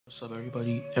What's up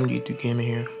everybody, MD2 Gamer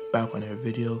here, back on another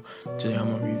video. Today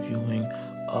I'm reviewing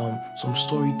some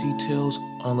story details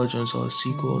on Legend of Zelda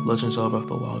sequel, Legend of Zelda Breath of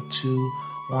the Wild 2.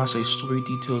 When I say story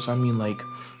details, I mean like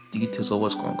details of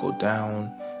what's going to go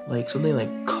down, like something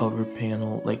like cover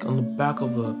panel, like on the back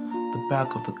of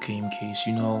the game case,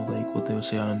 you know, like what they would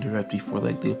say on Direct before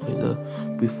like they play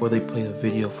the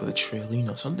video for the trailer, you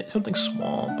know, something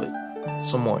small but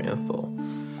some more info,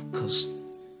 because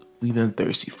we've been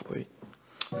thirsty for it.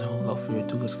 Now, without further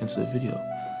ado, let's get into the video.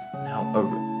 Now,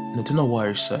 Nintendo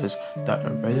Wire says that a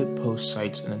Reddit post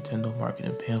cites a Nintendo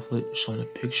marketing pamphlet showing a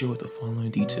picture with the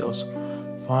following details.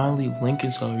 Finally, Link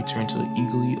and Zelda return to the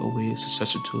eagerly awaited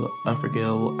successor to the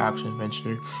unforgettable action-adventure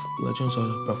The Legend of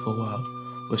Zelda Breath of the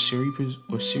Wild,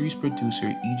 where series producer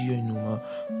Eiji Aonuma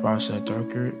promised a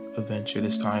darker adventure,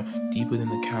 this time deep within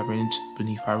the caverns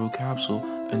beneath Hyrule Capsule.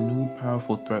 A new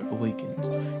powerful threat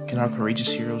awakens. Can our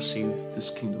courageous heroes save this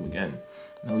kingdom again?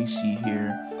 Now we see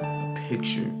here a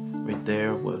picture right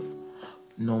there with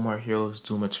No More Heroes,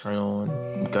 Doom Eternal, and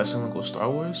I'm guessing like Star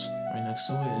Wars right next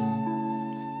to it.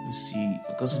 And you see,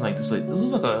 this is like this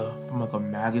is like from like a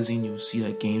magazine. You see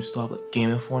like GameStop, like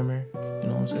Game Informer. You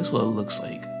know what I'm saying? This is what it looks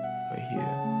like right here.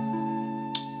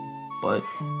 But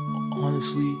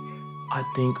honestly, I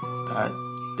think that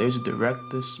there's a direct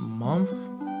this month.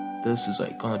 This is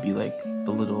like gonna be like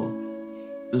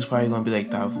this is probably gonna be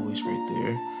like that voice right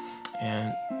there.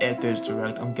 And if there's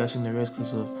direct, I'm guessing there is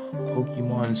because of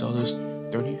Pokemon Zelda's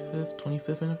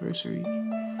 25th anniversary.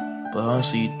 But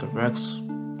honestly, directs,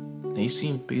 they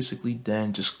seem basically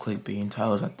dead, just clickbait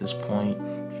titles at this point.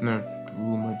 It's been a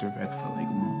rumored direct for like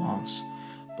months.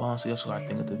 But honestly, that's what I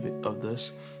think of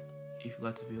this. If you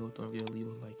like the video, don't forget to leave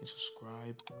a like and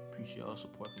subscribe. Appreciate all the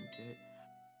support you get.